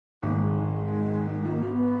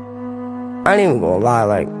I ain't even gonna lie,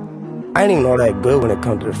 like, I ain't even know that good when it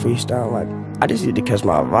comes to the freestyle. Like, I just need to catch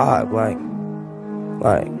my vibe. Like,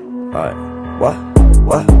 what?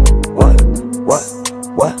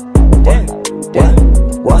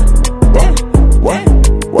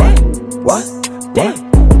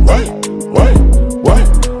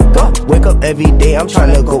 Wake up every day, I'm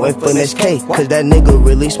tryna go in for this K. Cause that nigga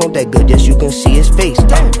really smoke that good, yes, you can see his face.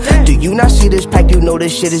 Do you not see this pack? You know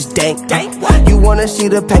this shit is dank. You wanna see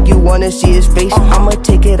the pack, you wanna see his face. I'ma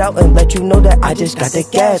take it out and let you know that I just got the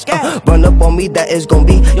gas. Run up on me, that is gonna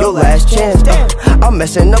be your last chance. I'm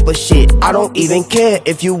messing up a shit, I don't even care.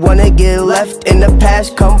 If you wanna get left in the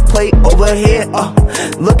past, come play over here.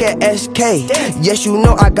 Look at SK, yes, you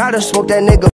know I gotta smoke that nigga.